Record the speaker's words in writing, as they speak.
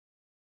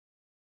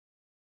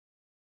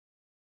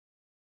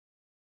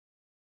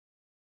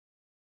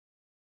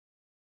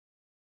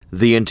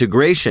The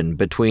integration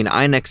between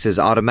INEX's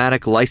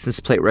automatic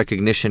license plate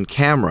recognition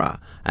camera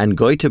and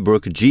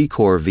Geutebruck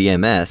G-Core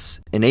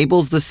VMS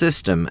enables the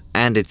system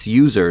and its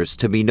users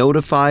to be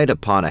notified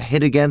upon a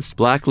hit against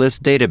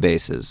blacklist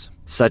databases,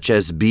 such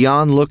as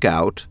Beyond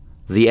Lookout,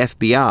 the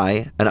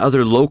FBI, and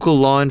other local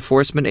law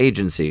enforcement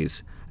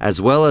agencies,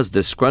 as well as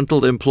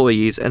disgruntled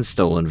employees and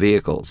stolen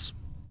vehicles.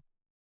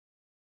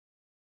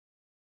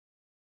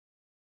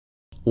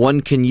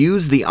 One can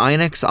use the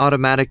INEX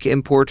automatic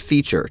import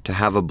feature to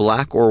have a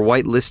black or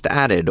white list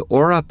added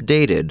or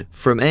updated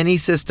from any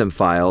system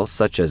file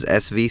such as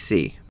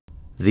SVC.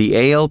 The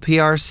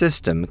ALPR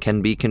system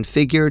can be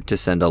configured to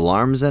send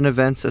alarms and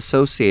events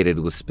associated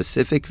with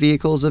specific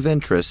vehicles of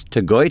interest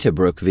to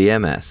Geutebruck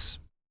VMS.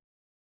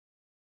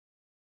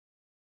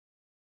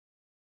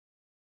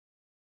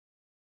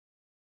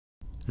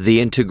 The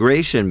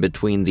integration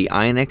between the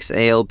INEX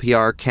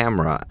ALPR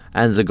camera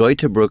and the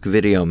Geutebruck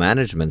video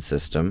management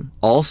system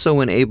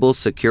also enables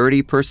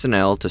security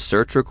personnel to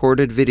search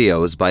recorded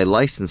videos by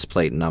license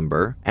plate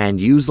number and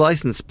use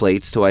license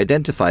plates to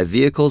identify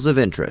vehicles of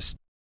interest.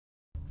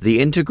 The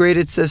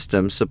integrated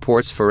system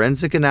supports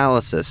forensic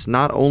analysis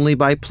not only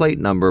by plate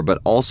number but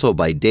also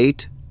by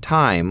date,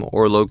 time,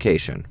 or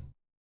location.